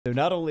So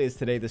not only is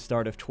today the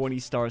start of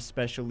 20-star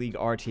Special League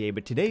RTA,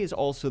 but today is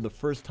also the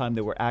first time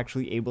that we're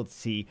actually able to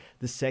see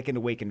the Second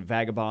Awakened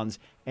Vagabonds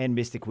and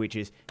Mystic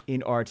Witches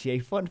in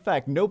RTA. Fun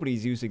fact,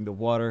 nobody's using the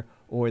water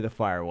or the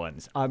fire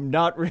ones. I'm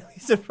not really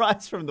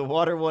surprised from the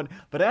water one,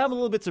 but I am a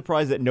little bit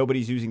surprised that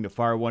nobody's using the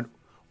fire one,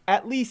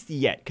 at least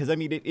yet, because I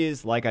mean, it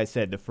is, like I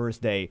said, the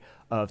first day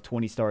of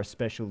 20-star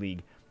Special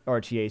League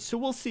RTA, so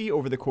we'll see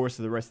over the course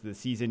of the rest of the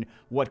season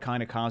what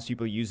kind of comps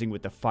people are using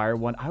with the fire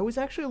one. I was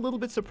actually a little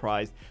bit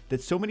surprised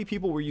that so many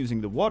people were using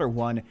the water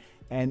one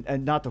and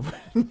not the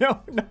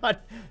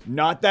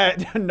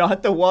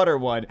not the water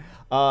one,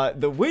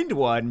 the wind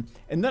one.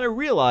 And then I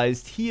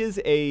realized he is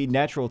a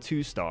natural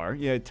 2-star.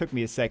 Yeah, it took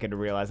me a second to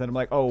realize that. I'm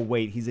like, oh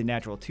wait, he's a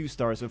natural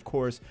 2-star, so of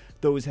course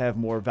those have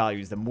more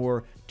values. The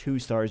more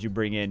 2-stars you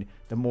bring in,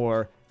 the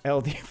more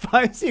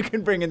LD5s you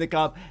can bring in the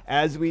comp,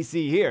 as we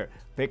see here.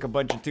 Pick a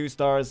bunch of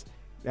 2-stars,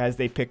 as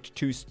they picked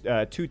two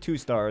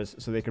 2-stars,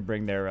 so they could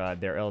bring their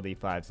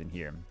LD5s in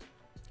here.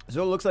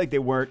 So it looks like they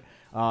weren't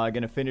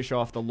going to finish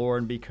off the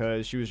Lauren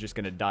because she was just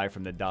going to die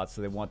from the dots,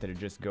 so they wanted to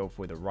just go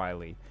for the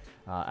Riley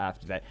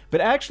after that.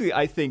 But actually,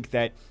 I think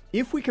that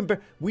if we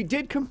compare, we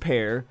did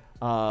compare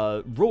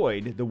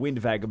Royd, the Wind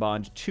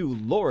Vagabond, to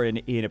Lauren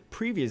in a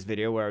previous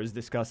video where I was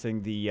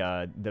discussing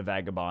the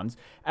Vagabonds.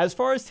 As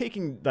far as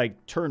taking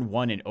like turn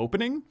 1 and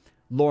opening,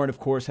 Lauren, of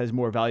course, has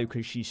more value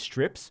because she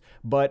strips,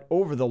 but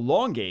over the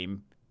long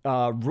game,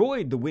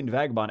 Royd, the Wind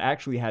Vagabond,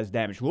 actually has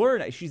damage.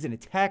 Lauren, she's an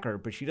attacker,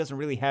 but she doesn't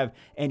really have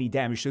any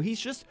damage, so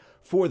he's just,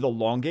 for the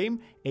long game,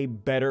 a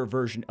better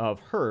version of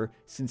her,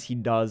 since he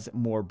does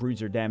more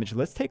bruiser damage.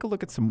 Let's take a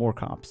look at some more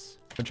comps.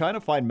 I'm trying to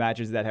find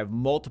matches that have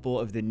multiple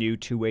of the new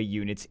 2-way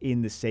units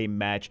in the same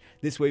match.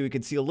 This way we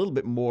could see a little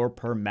bit more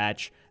per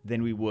match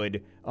than we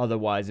would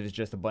otherwise if it's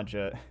just a bunch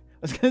of... I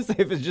was going to say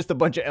if it's just a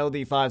bunch of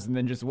LD5s and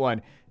then just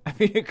one. I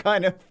mean, it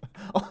kind of...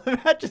 All the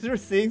matches we're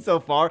seeing so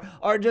far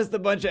are just a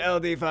bunch of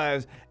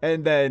LD5s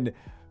and then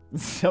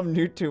some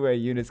new 2-way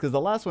units. Because the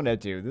last one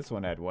had 2. This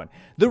one had 1.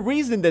 The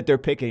reason that they're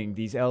picking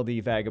these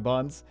LD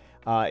Vagabonds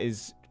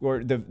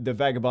or the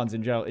Vagabonds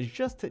in general, is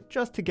just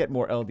to get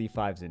more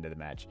LD5s into the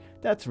match.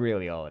 That's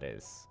really all it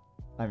is.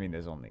 I mean,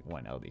 there's only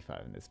one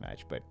LD5 in this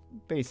match, but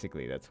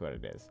basically that's what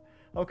it is.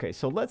 Okay,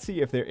 so let's see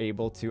if they're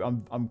able to...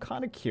 I'm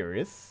kind of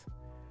curious...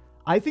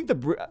 I think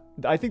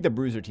the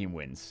Bruiser team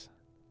wins.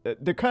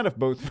 They're kind of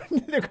both.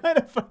 They're kind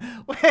of.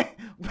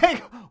 Wait,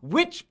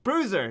 which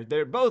Bruiser?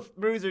 They're both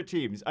Bruiser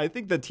teams. I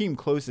think the team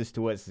closest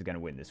to us is going to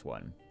win this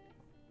one.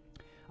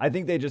 I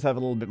think they just have a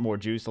little bit more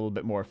juice, a little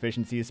bit more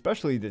efficiency,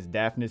 especially this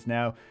Daphnis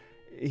now.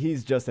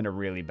 He's just in a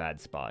really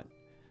bad spot.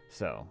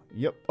 So,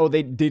 yep. Oh,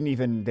 they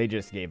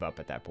just gave up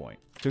at that point.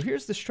 So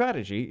here's the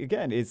strategy.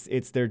 Again,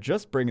 they're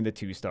just bringing the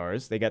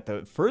 2-stars. They got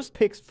the first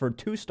picks for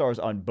 2-stars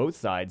on both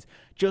sides,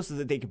 just so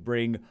that they could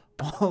bring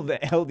all the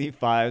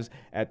LD5s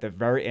at the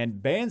very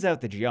end. Bans out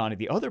the Gianni.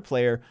 The other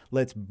player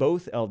lets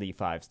both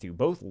LD5s do.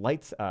 Both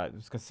lights, I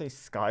was going to say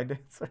Sky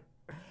Dancer.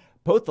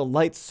 Both the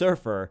Light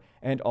Surfer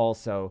and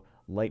also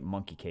Light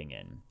Monkey King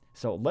in.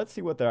 So let's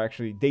see what they're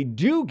actually... They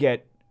do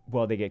get...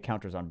 Well, they get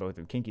counters on both of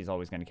them. Kinky's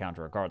always going to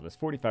counter regardless.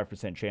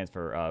 45% chance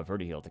for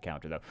Vertiheal to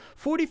counter, though.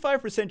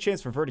 45%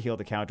 chance for Vertiheal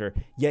to counter,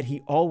 yet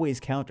he always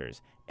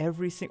counters.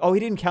 Every single... Oh, he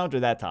didn't counter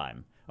that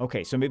time.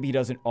 Okay, so maybe he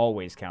doesn't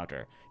always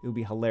counter. It would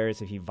be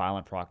hilarious if he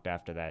violent procced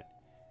after that.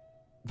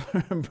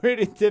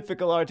 Pretty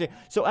typical RTA.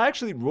 So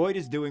actually, Royd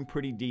is doing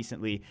pretty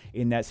decently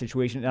in that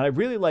situation. And I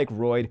really like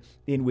Royd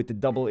in with the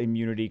double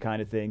immunity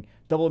kind of thing.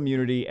 Double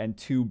immunity and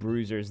 2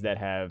 bruisers that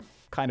have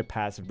kind of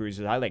passive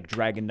bruisers. I like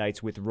Dragon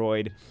Knights with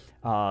Royd.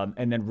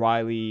 And then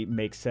Riley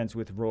makes sense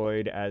with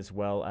Royd, as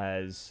well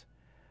as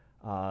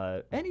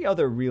any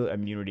other real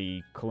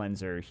immunity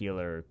cleanser,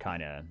 healer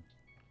kind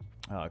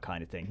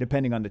of thing,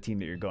 depending on the team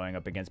that you're going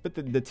up against. But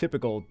the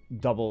typical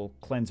double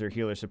cleanser,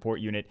 healer, support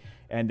unit,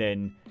 and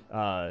then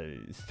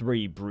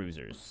 3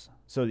 bruisers.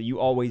 So that you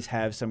always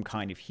have some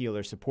kind of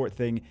healer support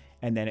thing,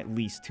 and then at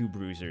least 2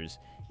 bruisers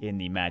in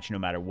the match, no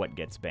matter what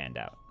gets banned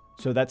out.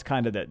 So that's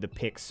kind of the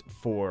picks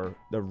for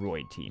the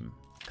Royd team.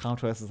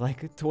 Contrast is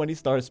like a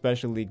 20-star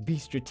Special League. Be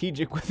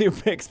strategic with your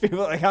picks.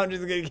 People are like, I'm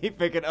just going to keep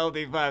picking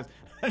LD5s.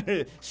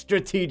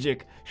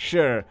 Strategic.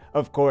 Sure.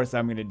 Of course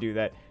I'm going to do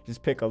that.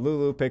 Just pick a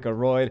Lulu, pick a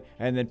Royd,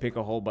 and then pick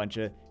a whole bunch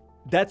of...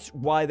 That's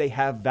why they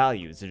have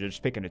values. They're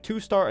just picking a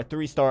 2-star, a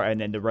 3-star,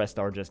 and then the rest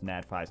are just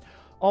Nat 5s.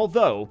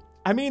 Although,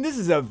 I mean, this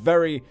is a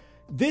very...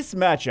 This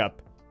matchup,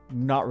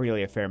 not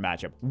really a fair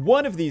matchup.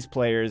 One of these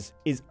players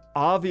is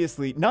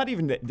obviously, not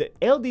even the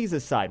LDs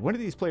aside, one of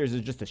these players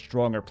is just a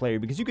stronger player,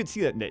 because you could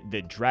see that in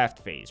the draft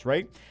phase,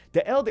 right?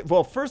 The LD,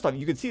 well, first off,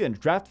 you could see it in the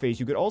draft phase.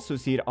 You could also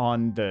see it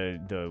on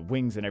the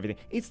wings and everything.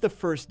 It's the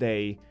first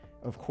day.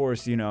 Of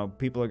course, you know,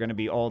 people are going to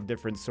be all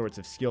different sorts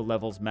of skill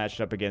levels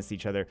matched up against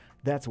each other.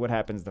 That's what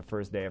happens the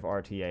first day of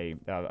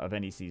RTA, of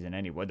any season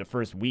anyway. The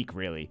first week,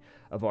 really,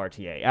 of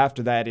RTA.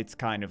 After that, it's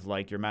kind of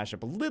like you're matched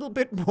up a little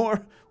bit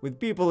more with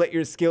people at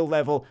your skill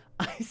level.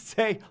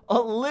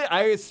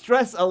 I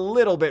stress a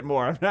little bit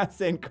more. I'm not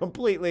saying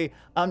completely.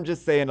 I'm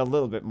just saying a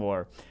little bit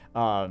more.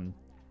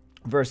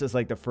 versus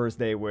like the first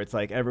day where it's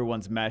like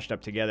everyone's mashed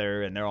up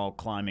together and they're all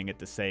climbing at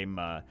the same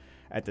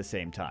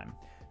time.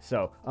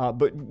 So,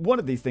 but one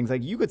of these things,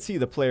 like you could see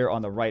the player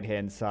on the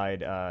right-hand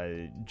side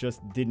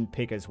just didn't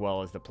pick as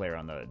well as the player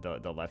on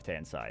the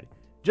left-hand side.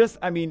 Just,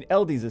 I mean,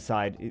 LDs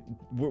aside,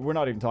 we're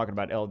not even talking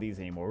about LDs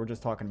anymore. We're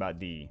just talking about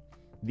the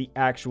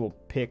actual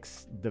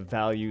picks, the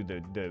value,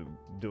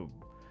 the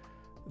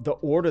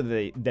order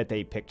that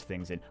they picked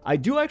things in. I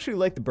do actually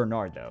like the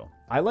Bernard, though.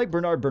 I like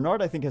Bernard.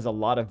 Bernard, I think, has a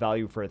lot of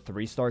value for a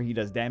 3-star. He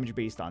does damage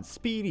based on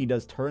speed. He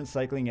does turn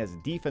cycling, has a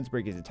defense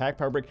break, his attack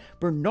power break.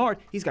 Bernard,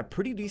 he's got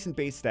pretty decent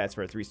base stats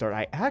for a 3-star.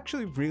 I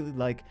actually really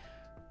like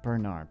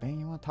Bernard. Man,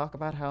 you want to talk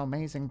about how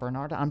amazing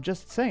Bernard? I'm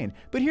just saying.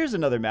 But here's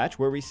another match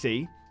where we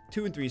see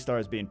 2 and 3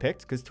 stars being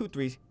picked, because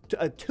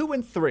 2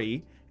 and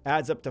 3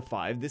 adds up to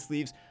 5. This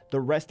leaves the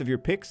rest of your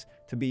picks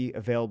to be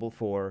available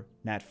for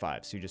Nat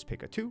 5. So you just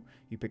pick a 2,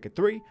 you pick a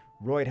 3.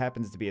 Royd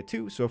happens to be a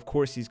 2, so of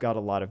course he's got a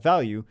lot of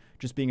value.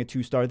 Just being a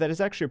 2-star, that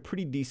is actually a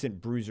pretty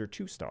decent bruiser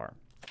 2-star.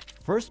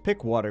 First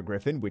pick Water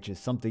Griffin, which is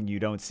something you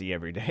don't see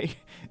every day.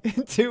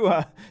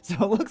 So it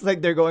looks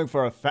like they're going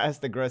for a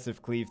fast,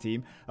 aggressive cleave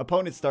team.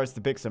 Opponent starts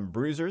to pick some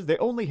bruisers. They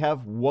only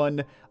have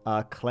one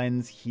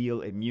cleanse,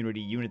 heal,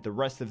 immunity unit. The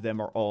rest of them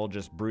are all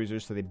just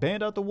bruisers. So they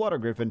banned out the Water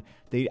Griffin.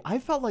 I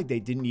felt like they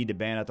didn't need to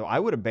ban out I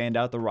would have banned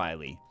out the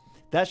Riley.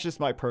 That's just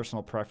my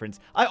personal preference.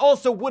 I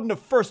also wouldn't have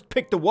first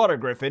picked the Water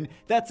Griffin.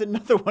 That's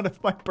another one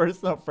of my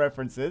personal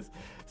preferences.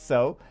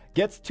 So,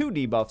 gets 2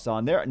 debuffs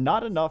on there.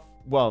 Not enough.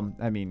 Well,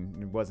 I mean,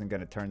 it wasn't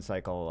going to turn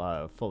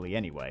cycle fully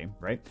anyway,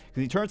 right?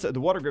 Because the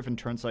Water Griffin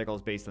turn cycle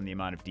is based on the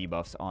amount of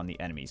debuffs on the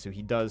enemy. So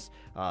he does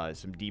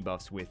some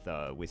debuffs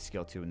with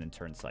skill 2 and then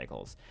turn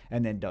cycles,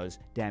 and then does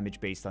damage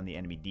based on the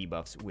enemy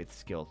debuffs with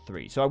skill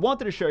 3. So I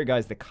wanted to show you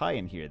guys the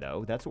Cayenne here,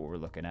 though. That's what we're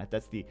looking at.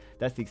 That's the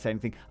exciting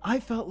thing. I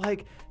felt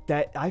like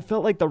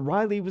the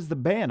Riley was the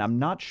ban. I'm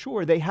not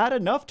sure they had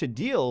enough to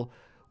deal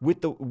with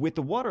the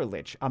Water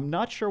Lich. I'm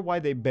not sure why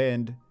they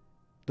banned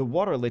the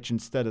Water Lich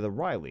instead of the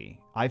Riley.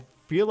 I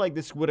feel like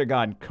this would have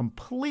gone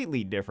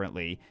completely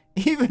differently,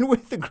 even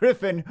with the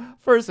Griffin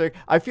first.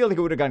 I feel like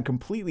it would have gone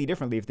completely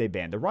differently if they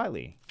banned the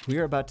Riley. We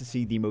are about to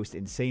see the most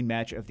insane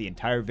match of the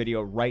entire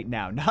video right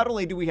now. Not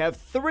only do we have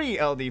 3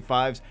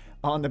 LD5s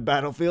on the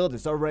battlefield,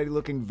 it's already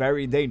looking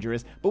very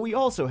dangerous, but we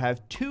also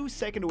have 2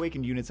 Second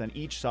Awakened units on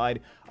each side,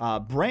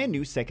 brand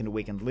new Second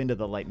Awakened Linda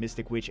the Light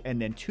Mystic Witch,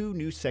 and then 2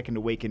 new Second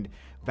Awakened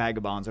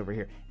Vagabonds over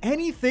here.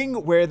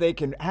 Anything where they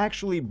can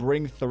actually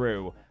bring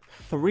through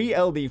 3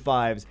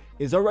 LD5s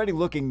is already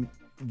looking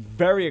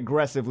very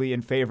aggressively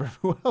in favor of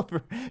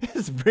whoever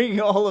is bringing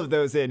all of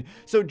those in.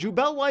 So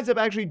Jubel winds up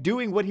actually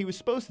doing what he was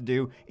supposed to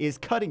do, is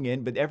cutting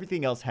in, but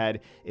everything else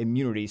had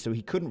immunity, so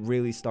he couldn't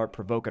really start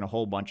provoking a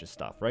whole bunch of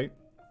stuff, right?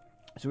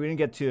 So he didn't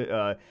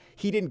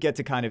get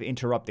to kind of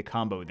interrupt the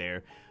combo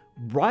there.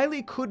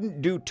 Riley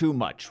couldn't do too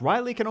much.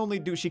 Riley can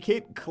only she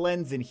can't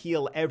cleanse and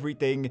heal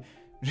everything.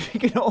 She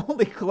can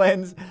only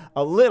cleanse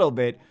a little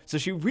bit, so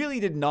she really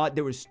did not.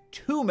 There was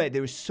so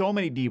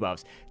many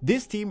debuffs.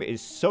 This team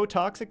is so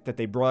toxic that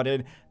they brought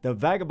in the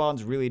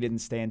Vagabonds. Really didn't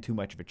stand too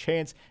much of a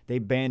chance. They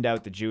banned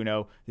out the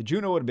Juno. The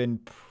Juno would have been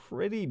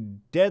pretty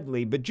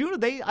deadly, but Juno,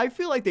 I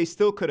feel like they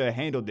still could have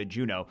handled the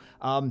Juno.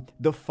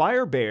 The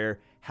Fire Bear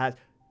has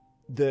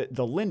the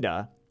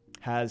Linda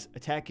has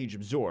Attack Gauge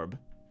Absorb.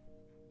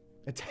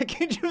 Attack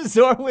Gauge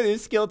Absorb with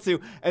his skill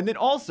 2. And then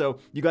also,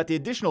 you got the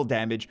additional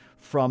damage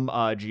from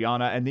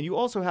Gianna. And then you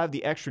also have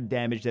the extra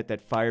damage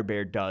that Fire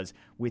Bear does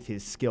with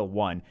his skill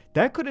 1.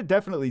 That could have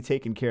definitely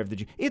taken care of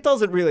the... It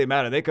doesn't really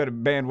matter. They could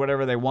have banned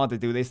whatever they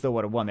wanted to. They still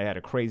would have won. They had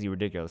a crazy,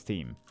 ridiculous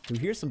team. So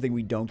here's something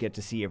we don't get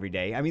to see every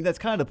day. I mean, that's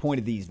kind of the point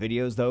of these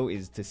videos, though,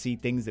 is to see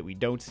things that we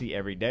don't see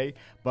every day.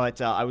 But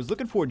I was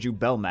looking for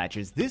Jubel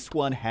matches. This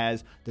one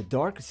has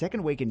the Second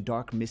Awakened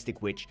Dark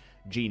Mystic Witch,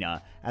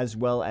 Gina, as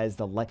well as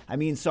the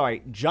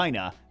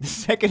Gina, the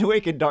Second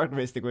Awakened Dark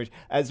Mystic Witch,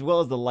 as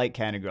well as the Light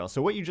Cannon Girl.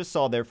 So what you just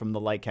saw there from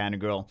the Light Cannon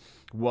Girl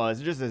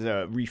was, just as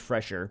a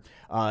refresher,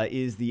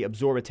 is the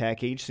Absorb Attack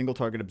Gauge, single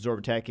target Absorb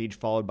Attack Gauge,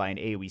 followed by an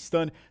AoE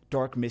stun.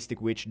 Dark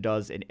Mystic Witch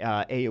does an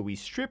AoE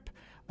strip,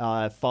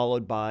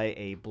 followed by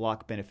a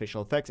block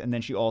beneficial effects, and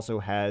then she also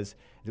has,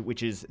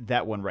 which is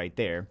that one right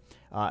there,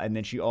 and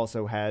then she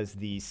also has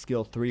the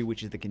skill 3,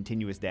 which is the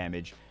continuous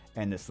damage,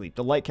 and the sleep.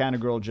 The Light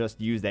Cannon Girl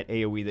just used that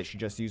AoE that she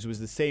just used, was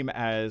the same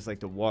as like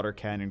the Water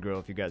Cannon Girl,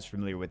 if you guys are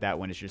familiar with that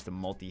one. It's just a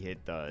multi-hit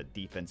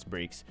defense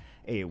breaks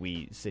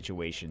AoE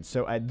situation.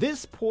 So at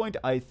this point,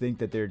 I think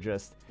that they're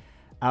just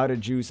out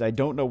of juice. I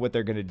don't know what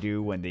they're going to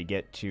do when they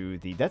get to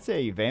the... That's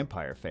a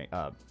Vampire Fang...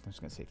 I was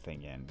going to say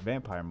Fang Yan.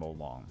 Vampire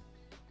Molong.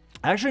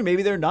 Actually,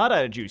 maybe they're not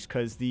out of juice,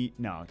 because the...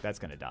 No, that's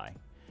going to die.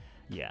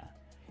 Yeah.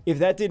 If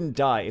that didn't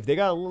die, if they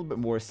got a little bit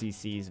more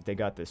CCs, if they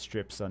got the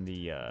strips on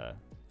the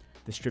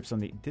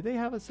did they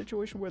have a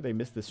situation where they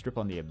missed the strip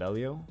on the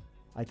Abelio?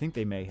 I think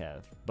they may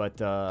have, but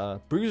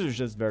Bruiser's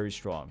just very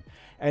strong.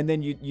 And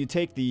then you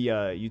take the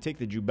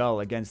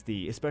Jubel against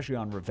especially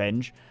on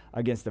Revenge,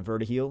 against the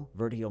Vertiheel.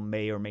 Vertiheel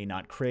may or may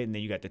not crit, and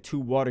then you got the 2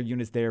 water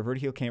units there.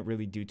 Vertiheel can't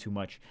really do too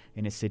much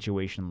in a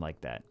situation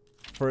like that.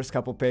 First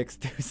couple picks,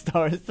 2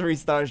 stars, 3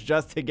 stars,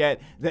 just to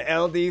get the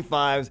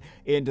LD5s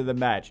into the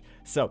match.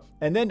 So,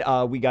 and then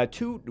we got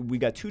two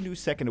new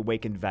Second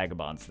Awakened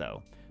Vagabonds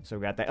though. So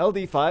we got the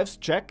LD5s,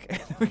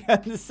 check. We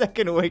got the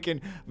Second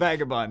Awakened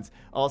Vagabonds,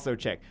 also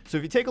check. So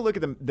if you take a look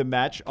at the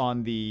match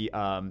on the,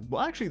 well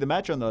actually the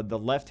match on the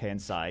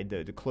left-hand side,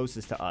 the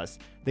closest to us,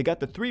 they got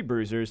the 3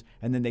 bruisers,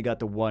 and then they got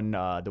the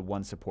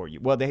one support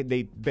unit. Well,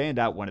 they banned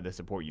out one of the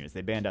support units.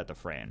 They banned out the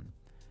Fran,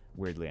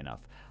 weirdly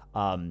enough.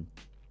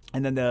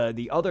 And then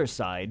the other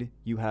side,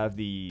 you have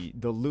the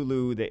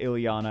Lulu, the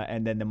Ileana,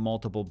 and then the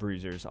multiple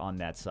bruisers on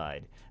that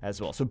side as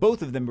well. So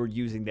both of them were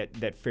using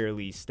that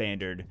fairly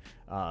standard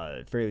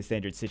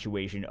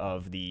situation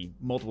of the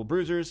multiple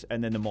bruisers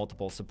and then the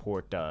multiple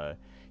support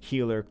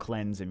healer,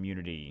 cleanse,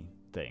 immunity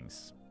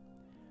things.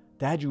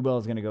 That Jubel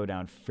is going to go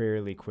down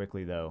fairly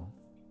quickly, though.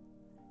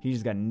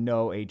 He's got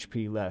no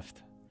HP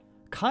left.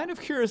 Kind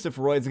of curious if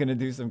Royd's going to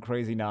do some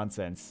crazy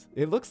nonsense.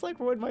 It looks like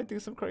Royd might do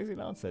some crazy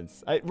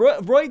nonsense.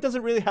 Royd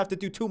doesn't really have to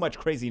do too much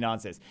crazy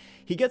nonsense.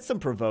 He gets some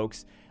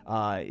provokes,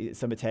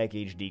 some attack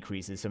age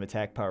decreases, some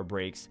attack power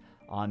breaks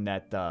on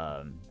that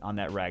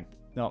rag.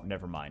 No,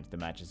 never mind. The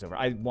match is over.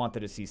 I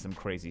wanted to see some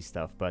crazy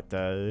stuff, but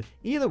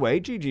either way,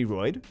 GG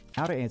Royd.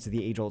 How to answer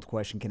the age-old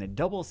question, can a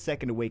double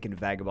Second Awakened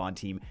Vagabond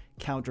team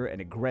counter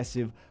an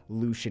aggressive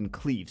Lucian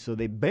cleave? So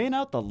they ban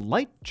out the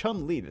light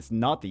Chun-Li. That's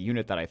not the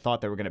unit that I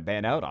thought they were going to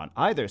ban out on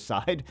either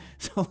side.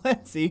 So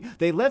let's see.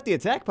 They left the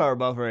attack power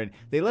buffer in.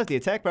 They left the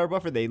attack power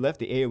buffer. They left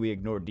the AoE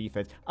ignore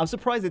defense. I'm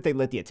surprised that they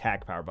let the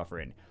attack power buffer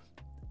in.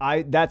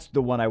 That's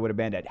the one I would have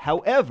banned at.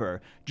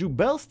 However,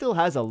 Jubel still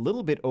has a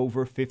little bit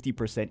over 50%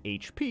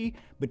 HP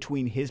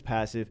between his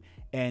passive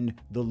and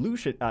the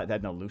Lucian,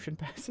 Lucian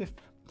passive?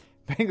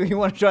 Bango, you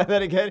want to try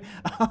that again?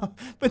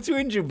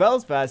 Between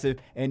Jubel's passive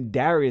and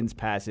Darian's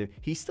passive,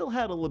 he still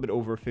had a little bit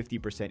over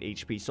 50%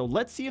 HP. So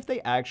let's see if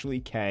they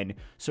actually can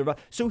survive.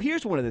 So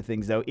here's one of the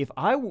things, though. If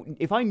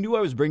I knew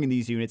I was bringing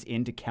these units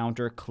in to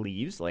counter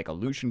cleaves, like a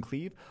Lucian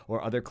cleave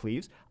or other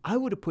cleaves, I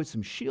would have put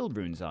some shield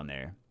runes on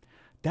there.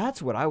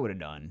 That's what I would have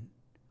done.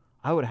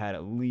 I would have had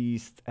at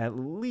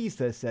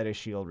least a set of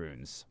shield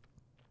runes.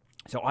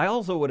 So I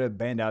also would have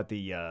banned out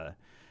the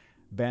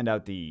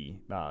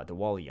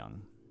Wally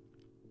Young,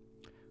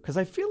 because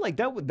I feel like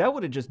that would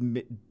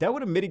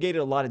have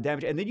mitigated a lot of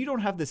damage, and then you don't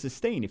have the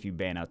sustain if you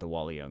ban out the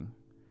Wally Young.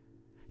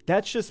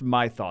 That's just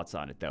my thoughts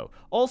on it, though.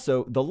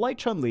 Also, the light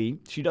Chun-Li,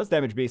 she does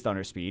damage based on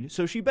her speed,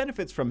 so she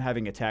benefits from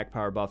having attack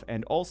power buff,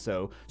 and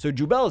also, so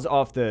Jubel is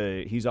off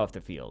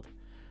the field.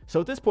 So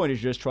at this point, it's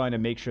just trying to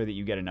make sure that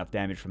you get enough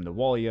damage from the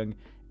Wally Young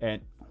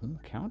and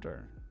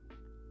counter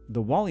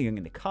the Wally Young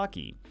and the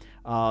Cocky.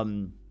 I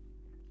don't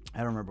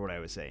remember what I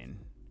was saying.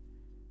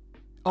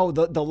 Oh,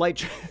 the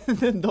light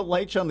the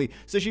light Chun-Li.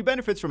 So she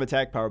benefits from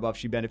attack power buff.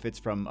 She benefits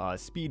from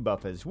speed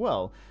buff as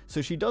well.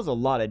 So she does a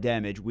lot of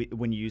damage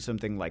when you use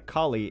something like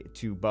Kali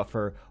to buff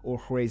her or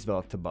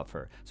Hraesvelk to buff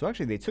her. So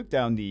actually, they took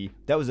down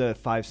that was a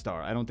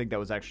 5-star. I don't think that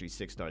was actually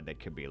 6-star, that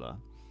Kabila.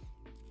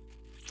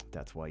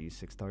 That's why you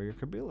 6-star your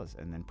Kabilas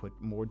and then put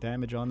more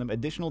damage on them.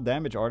 Additional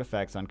damage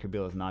artifacts on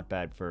Kabila is not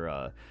bad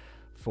for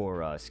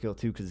skill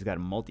 2 because it's got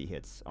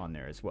multi-hits on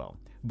there as well.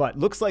 But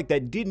looks like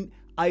that didn't...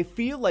 I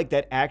feel like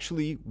that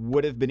actually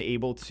would have been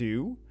able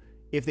to...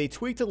 If they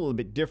tweaked a little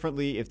bit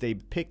differently, if they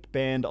picked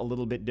banned a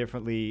little bit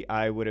differently,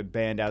 I would have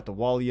banned out the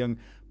Wally Young.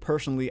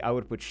 Personally, I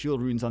would put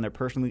shield runes on there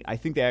personally. I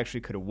think they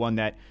actually could have won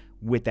that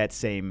with that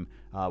same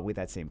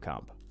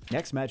comp.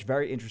 Next match,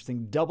 very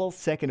interesting. Double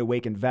Second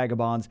Awakened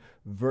Vagabonds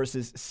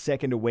versus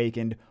Second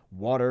Awakened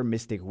Water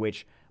Mystic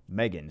Witch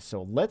Megan.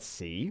 So let's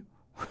see.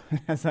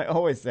 As I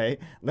always say,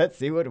 let's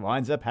see what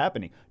winds up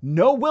happening.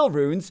 No will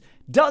runes.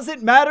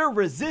 Doesn't matter.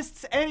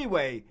 Resists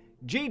anyway.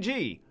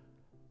 GG.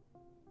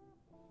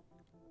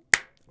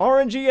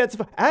 RNG at its...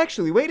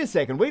 Actually, wait a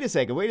second.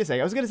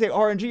 I was going to say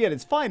RNG at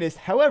its finest.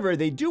 However,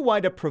 they do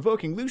wind up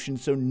provoking Lucian,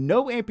 so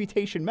no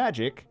amputation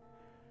magic.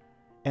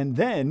 And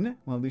then,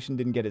 well, Lucian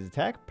didn't get his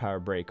attack power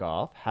break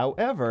off.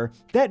 However,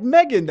 that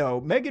Megan,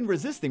 though, Megan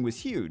resisting was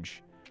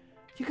huge.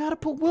 You gotta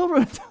put will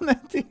runes on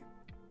that team.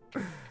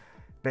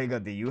 Bango,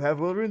 do you have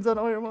will runes on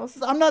all your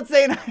monsters? I'm not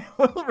saying I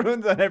have will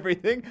runes on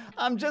everything.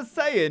 I'm just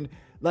saying,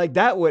 like,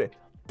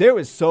 there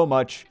was so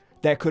much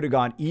that could have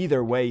gone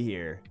either way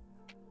here.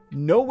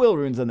 No will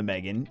runes on the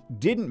Megan.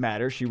 Didn't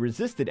matter. She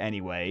resisted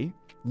anyway.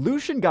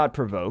 Lucian got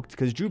provoked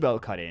because Jubel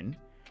cut in.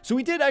 So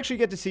we did actually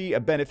get to see a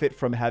benefit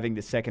from having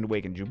the Second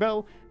Awakened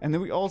Jubel, and then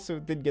we also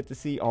did get to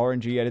see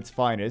RNG at its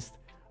finest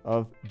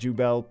of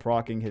Jubel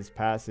proccing his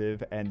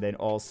passive, and then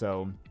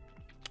also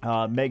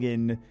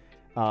Megan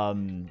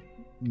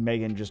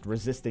just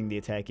resisting the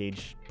attack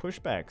age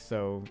pushback.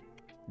 So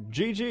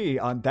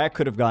GG on that.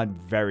 Could have gone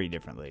very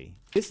differently.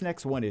 This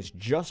next one is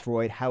just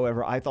Royd.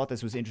 However, I thought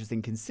this was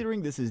interesting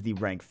considering this is the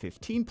rank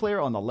 15 player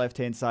on the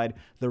left-hand side,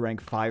 the rank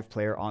 5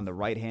 player on the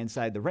right-hand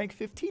side. The rank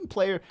 15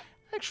 player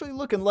actually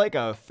looking like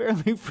a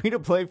fairly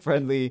free-to-play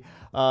friendly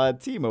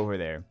team over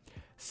there.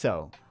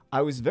 So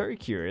I was very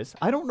curious.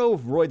 I don't know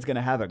if Royd's going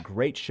to have a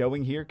great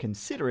showing here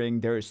considering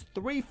there's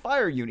 3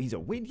 fire units. He's a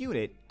wind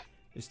unit.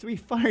 There's 3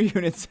 fire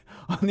units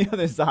on the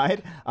other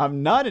side.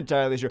 I'm not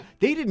entirely sure.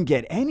 They didn't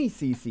get any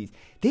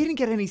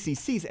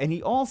CCs. And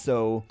he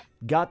also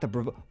got the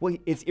provoke. Well,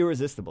 it's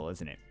irresistible,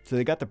 isn't it? So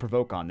they got the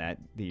provoke on that.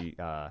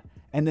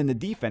 And then the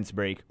defense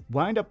break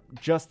wind up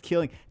just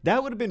killing.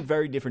 That would have been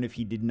very different if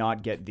he did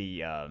not get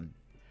the.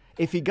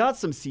 If he got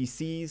some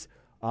CCs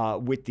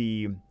with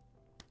the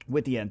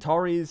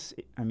Antares.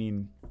 I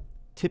mean,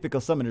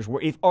 typical summoners.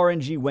 Where if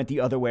RNG went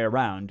the other way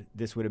around,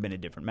 this would have been a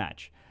different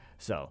match.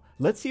 So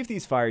let's see if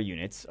these fire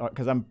units,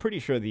 because I'm pretty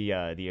sure the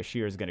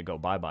Ashir is going to go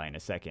bye-bye in a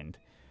second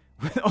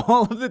with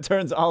all of the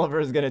turns Oliver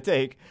is going to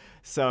take.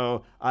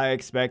 So I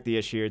expect the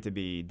Ashir to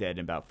be dead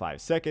in about 5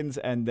 seconds,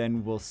 and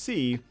then we'll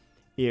see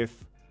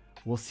if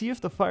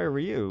the Fire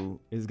Ryu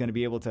is going to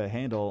be able to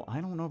handle. I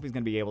don't know if he's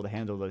going to be able to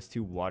handle those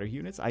 2 water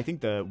units. I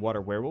think the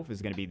Water Werewolf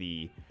is going to be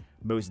the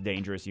most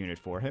dangerous unit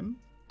for him,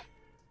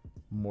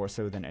 more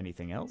so than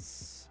anything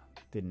else.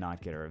 Did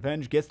not get a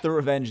revenge. Gets the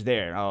revenge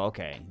there. Oh,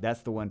 okay.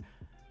 That's the one.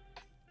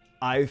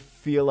 I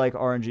feel like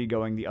RNG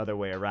going the other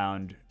way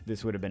around,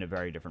 this would have been a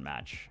very different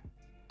match.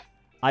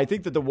 I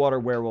think that the Water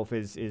Werewolf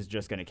is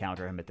just going to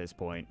counter him at this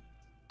point.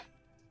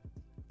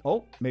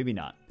 Oh, maybe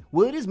not.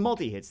 Well, it is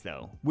multi-hits,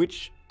 though,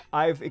 which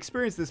I've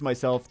experienced this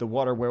myself. The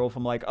Water Werewolf,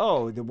 I'm like,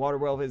 oh, the Water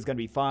Werewolf is going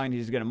to be fine.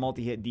 He's going to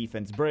multi-hit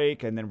defense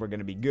break, and then we're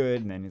going to be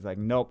good. And then he's like,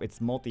 nope, it's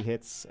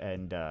multi-hits,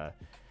 and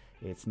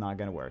it's not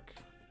going to work.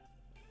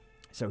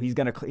 So he's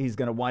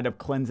gonna wind up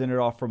cleansing it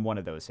off from one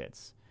of those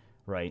hits,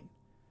 right?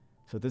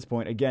 So at this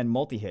point, again,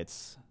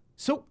 multi-hits.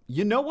 So,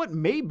 you know what?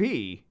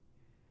 Maybe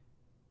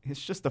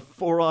it's just a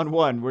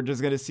 4-on-1. We're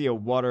just going to see a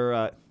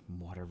Water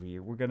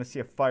Ryu. We're going to see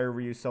a Fire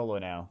Ryu solo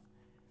now.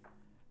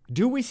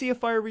 Do we see a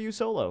Fire Ryu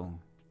solo?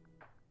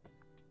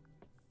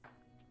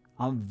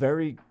 I'm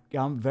very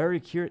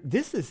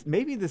curious.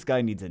 Maybe this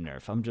guy needs a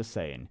nerf. I'm just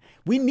saying.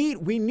 We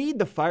need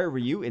the Fire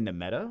Ryu in the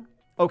meta.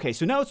 Okay,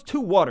 so now it's 2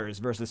 waters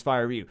versus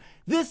Fire Ryu.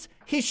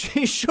 He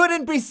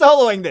shouldn't be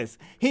soloing this.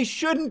 He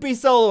shouldn't be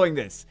soloing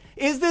this.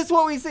 Is this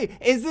what we see?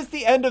 Is this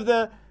the end of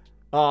the...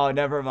 Oh,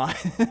 never mind.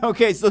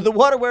 Okay, so the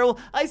Water Werewolf,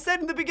 I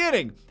said in the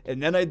beginning,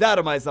 and then I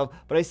doubted myself,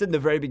 but I said in the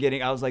very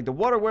beginning, I was like, the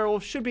Water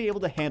Werewolf should be able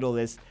to handle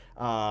this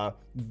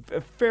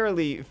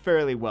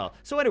fairly well.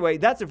 So anyway,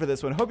 that's it for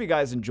this one. Hope you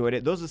guys enjoyed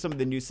it. Those are some of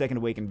the new Second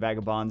Awakened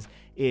Vagabonds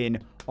in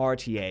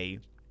RTA.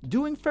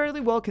 Doing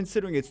fairly well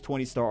considering it's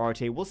 20-star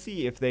RTA. We'll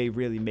see if they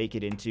really make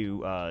it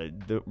into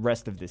the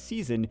rest of the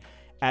season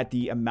at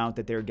the amount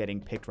that they're getting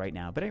picked right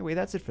now. But anyway,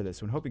 that's it for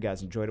this one. Hope you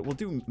guys enjoyed it. We'll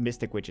do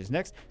Mystic Witches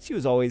next. See you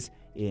as always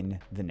in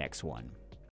the next one.